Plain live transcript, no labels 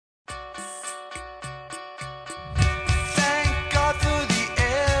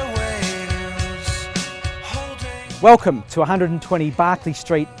Welcome to 120 Barclay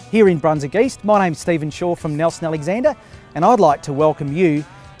Street here in Brunswick East. My name's Stephen Shaw from Nelson Alexander, and I'd like to welcome you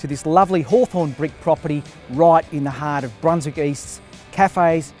to this lovely hawthorn brick property right in the heart of Brunswick East's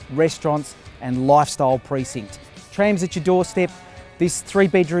cafes, restaurants and lifestyle precinct. Trams at your doorstep, this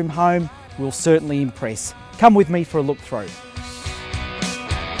 3-bedroom home will certainly impress. Come with me for a look through.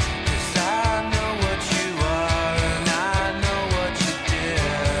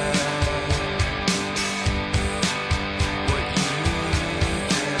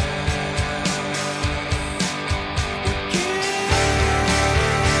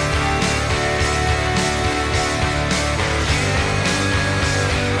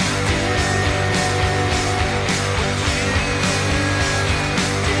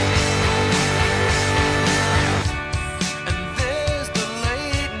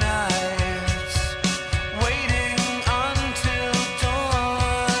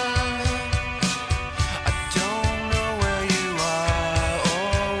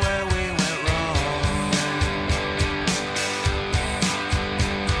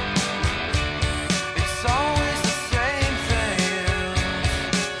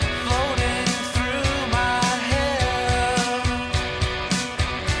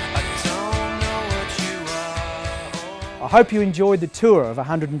 I hope you enjoyed the tour of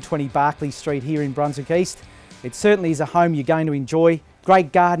 120 Barclay Street here in Brunswick East. It certainly is a home you're going to enjoy.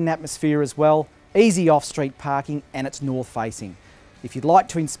 Great garden atmosphere as well, easy off-street parking, and it's north facing. If you'd like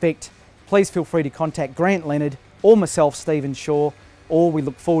to inspect, please feel free to contact Grant Leonard or myself, Stephen Shaw, or we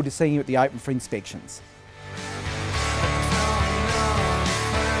look forward to seeing you at the open for inspections.